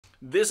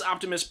This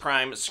Optimus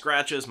Prime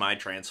scratches my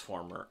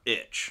Transformer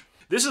itch.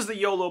 This is the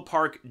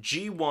Yolopark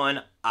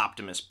G1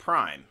 Optimus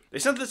Prime. They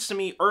sent this to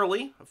me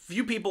early. A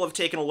few people have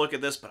taken a look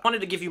at this, but I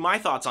wanted to give you my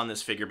thoughts on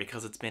this figure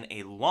because it's been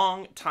a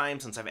long time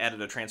since I've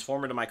added a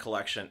Transformer to my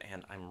collection,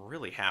 and I'm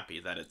really happy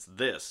that it's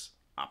this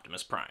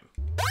Optimus Prime.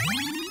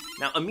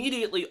 Now,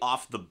 immediately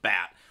off the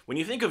bat, when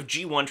you think of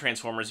G1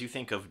 Transformers, you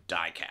think of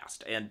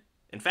die-cast, and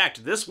in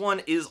fact, this one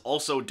is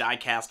also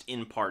die-cast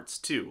in parts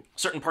too.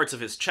 Certain parts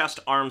of his chest,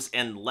 arms,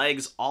 and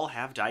legs all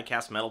have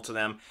die-cast metal to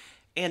them,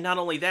 and not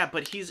only that,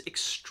 but he's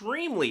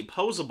extremely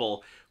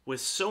posable with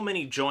so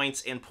many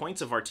joints and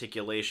points of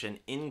articulation,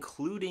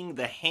 including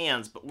the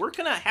hands, but we're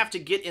gonna have to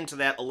get into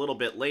that a little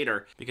bit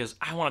later because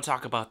I want to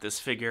talk about this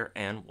figure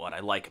and what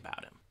I like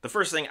about him. The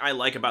first thing I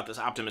like about this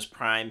Optimus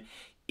Prime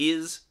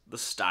is the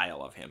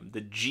style of him. The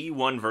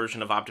G1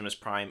 version of Optimus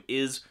Prime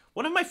is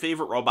one of my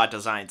favorite robot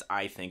designs,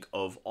 I think,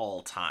 of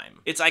all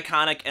time. It's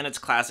iconic and it's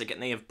classic,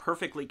 and they have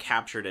perfectly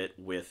captured it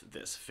with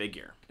this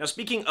figure. Now,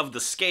 speaking of the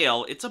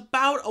scale, it's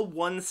about a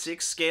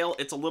 1/6 scale.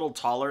 It's a little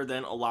taller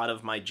than a lot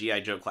of my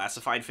G.I. Joe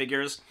classified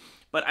figures,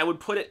 but I would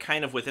put it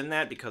kind of within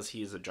that because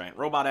he's a giant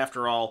robot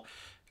after all.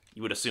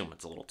 You would assume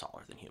it's a little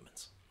taller than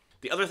humans.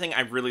 The other thing I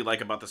really like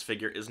about this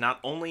figure is not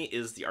only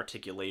is the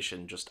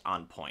articulation just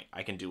on point.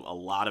 I can do a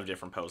lot of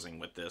different posing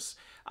with this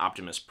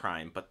Optimus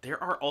Prime, but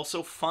there are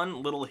also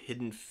fun little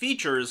hidden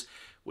features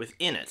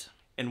within it.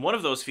 And one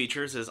of those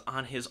features is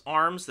on his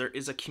arms, there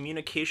is a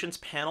communications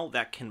panel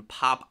that can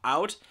pop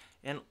out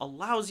and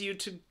allows you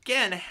to,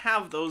 again,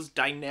 have those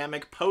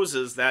dynamic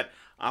poses that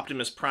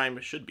Optimus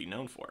Prime should be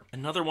known for.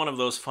 Another one of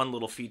those fun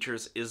little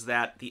features is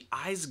that the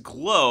eyes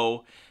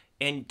glow,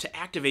 and to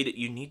activate it,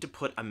 you need to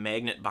put a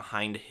magnet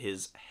behind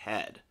his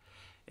head.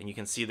 And you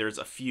can see there's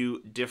a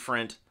few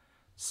different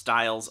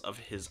styles of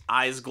his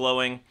eyes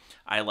glowing.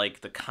 I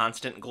like the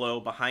constant glow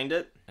behind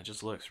it. It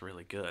just looks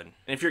really good. And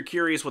if you're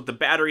curious what the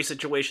battery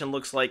situation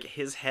looks like,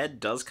 his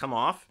head does come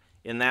off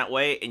in that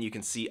way, and you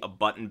can see a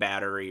button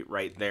battery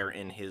right there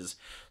in his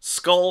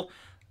skull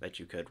that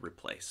you could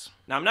replace.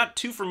 Now, I'm not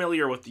too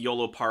familiar with the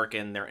Yolopark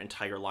and their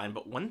entire line,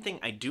 but one thing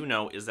I do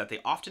know is that they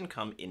often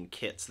come in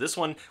kits. This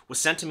one was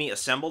sent to me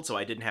assembled, so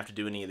I didn't have to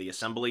do any of the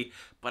assembly,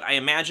 but I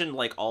imagine,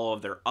 like all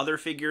of their other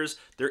figures,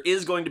 there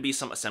is going to be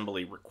some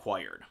assembly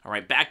required. All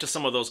right, back to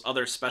some of those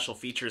other special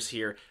features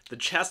here. The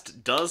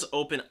chest does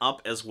open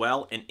up as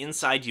well, and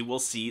inside you will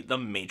see the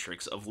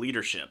Matrix of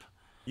Leadership.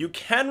 You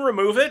can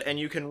remove it, and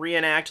you can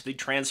reenact the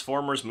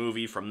Transformers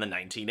movie from the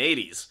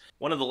 1980s.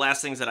 One of the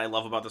last things that I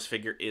love about this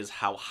figure is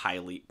how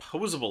highly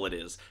posable it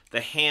is.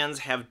 The hands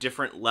have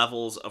different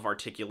levels of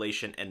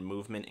articulation and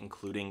movement,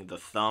 including the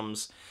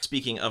thumbs.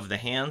 Speaking of the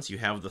hands, you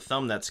have the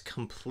thumb that's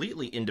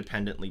completely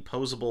independently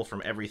posable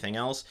from everything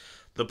else.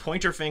 The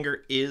pointer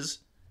finger is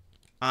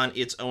on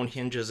its own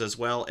hinges as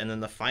well, and then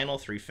the final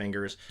three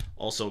fingers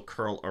also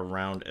curl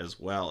around as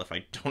well. If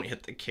I don't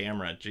hit the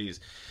camera, geez.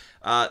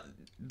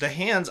 The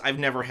hands, I've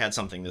never had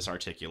something this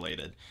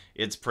articulated.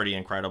 It's pretty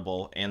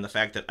incredible, and the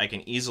fact that I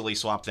can easily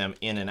swap them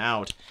in and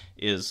out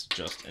is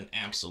just an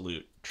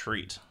absolute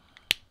treat.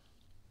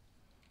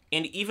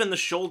 And even the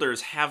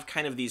shoulders have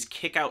kind of these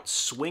kick-out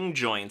swing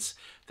joints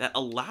that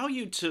allow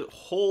you to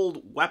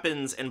hold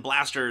weapons and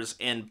blasters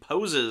and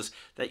poses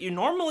that you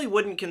normally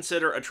wouldn't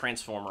consider a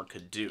Transformer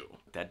could do.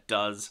 That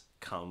does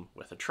come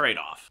with a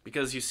trade-off,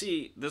 because you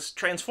see, this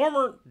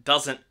Transformer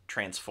doesn't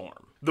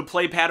transform. The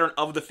play pattern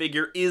of the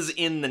figure is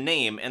in the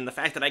name, and the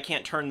fact that I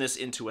can't turn this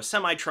into a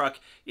semi-truck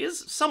is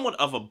somewhat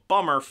of a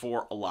bummer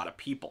for a lot of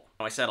people.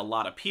 I said a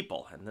lot of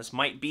people, and this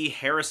might be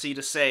heresy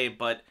to say,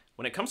 but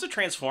when it comes to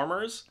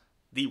Transformers,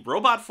 the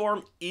robot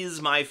form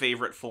is my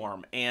favorite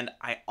form, and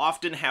I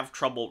often have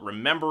trouble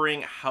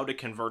remembering how to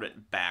convert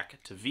it back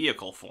to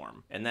vehicle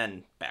form, and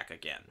then back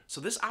again. So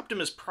this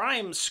Optimus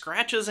Prime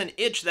scratches an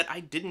itch that I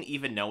didn't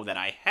even know that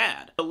I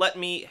had. To let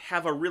me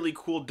have a really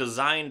cool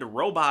designed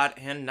robot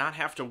and not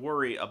have to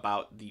worry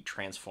about the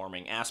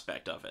transforming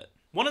aspect of it.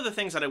 One of the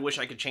things that I wish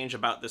I could change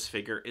about this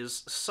figure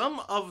is some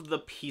of the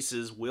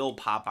pieces will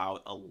pop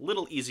out a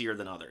little easier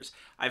than others.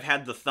 I've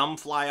had the thumb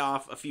fly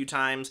off a few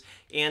times,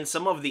 and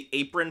some of the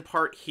apron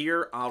part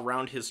here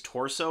around his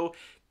torso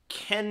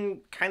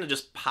can kind of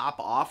just pop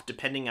off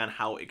depending on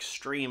how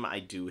extreme I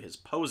do his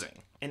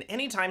posing. And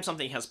anytime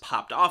something has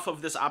popped off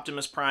of this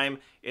Optimus Prime,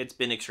 it's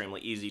been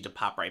extremely easy to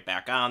pop right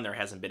back on. There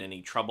hasn't been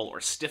any trouble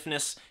or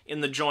stiffness in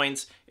the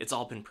joints. It's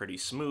all been pretty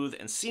smooth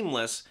and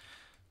seamless.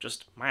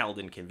 Just mild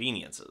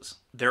inconveniences.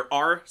 There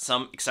are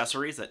some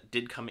accessories that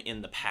did come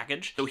in the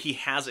package. So he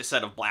has a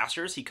set of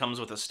blasters, he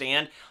comes with a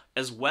stand,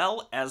 as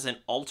well as an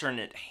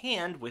alternate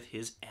hand with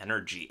his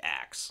energy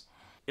axe.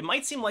 It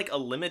might seem like a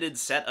limited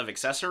set of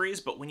accessories,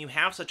 but when you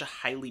have such a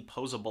highly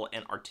posable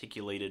and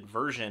articulated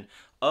version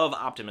of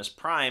Optimus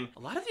Prime, a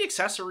lot of the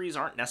accessories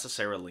aren't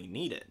necessarily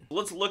needed.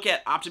 Let's look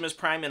at Optimus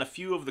Prime in a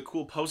few of the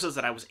cool poses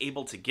that I was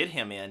able to get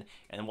him in,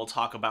 and we'll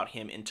talk about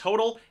him in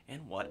total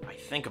and what I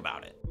think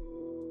about it.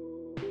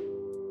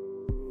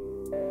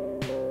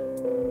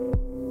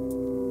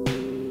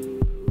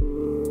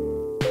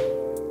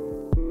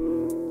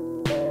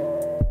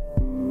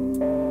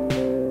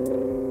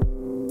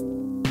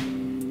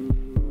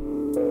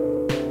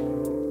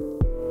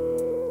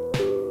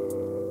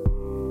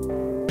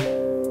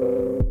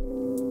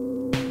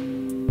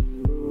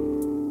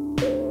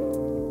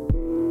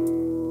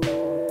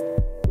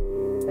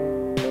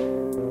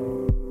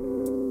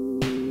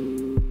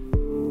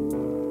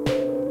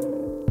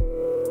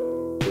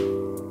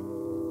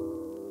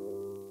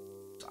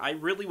 I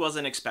really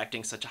wasn't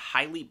expecting such a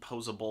highly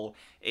posable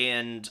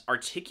and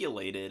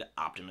articulated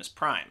Optimus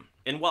Prime.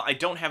 And while I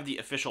don't have the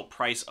official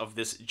price of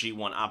this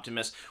G1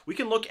 Optimus, we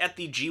can look at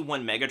the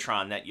G1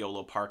 Megatron that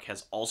Yolopark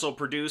has also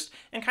produced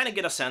and kind of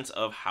get a sense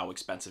of how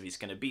expensive he's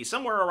going to be,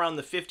 somewhere around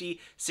the $50,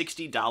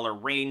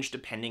 $60 range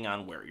depending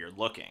on where you're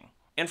looking.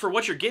 And for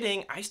what you're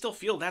getting, I still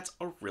feel that's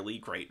a really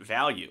great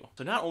value.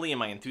 So not only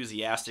am I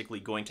enthusiastically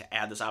going to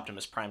add this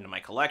Optimus Prime to my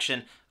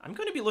collection, I'm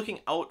going to be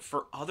looking out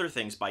for other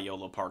things by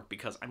Yolopark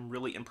because I'm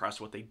really impressed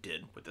what they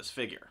did with this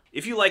figure.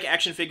 If you like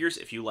action figures,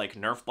 if you like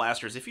Nerf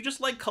blasters, if you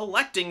just like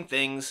collecting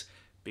things,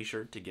 be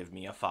sure to give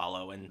me a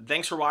follow. And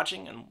thanks for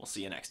watching, and we'll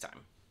see you next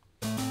time.